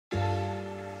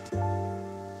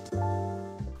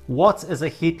What is a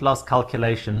heat loss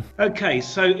calculation? Okay,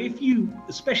 so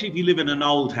especially if you live in an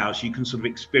old house, you can sort of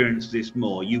experience this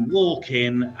more. You walk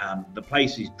in, the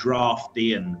place is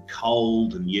drafty and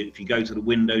cold, and if you go to the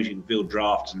windows, you can feel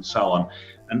drafts and so on.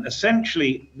 And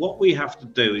essentially, what we have to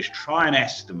do is try and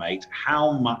estimate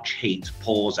how much heat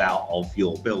pours out of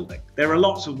your building. There are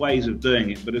lots of ways of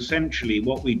doing it, but essentially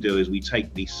what we do is we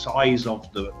take the size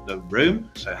of the room,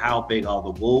 so how big are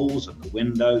the walls and the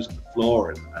windows and the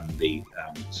floor and the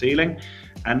ceiling,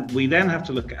 and we then have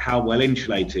to look at how well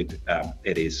insulated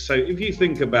it is. So if you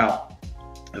think about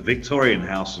a Victorian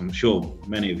house, I'm sure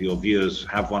many of your viewers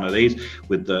have one of these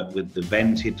with the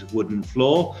vented wooden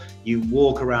floor. You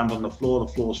walk around on the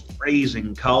floor's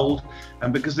freezing cold,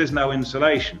 and because there's no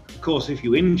insulation, of course, if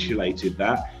you insulated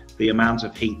that, the amount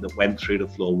of heat that went through the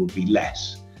floor would be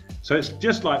less. So it's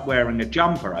just like wearing a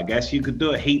jumper, I guess. You could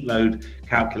do a heat load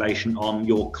calculation on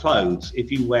your clothes.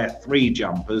 If you wear 3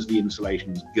 jumpers, the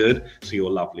insulation is good, so you're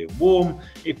lovely and warm.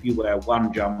 If you wear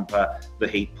 1 jumper, the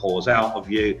heat pours out of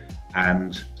you,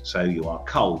 and so you are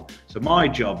cold. So my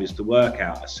job is to work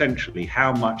out essentially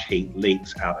how much heat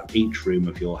leaks out of each room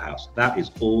of your house. That is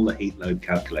all the heat load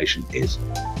calculation is.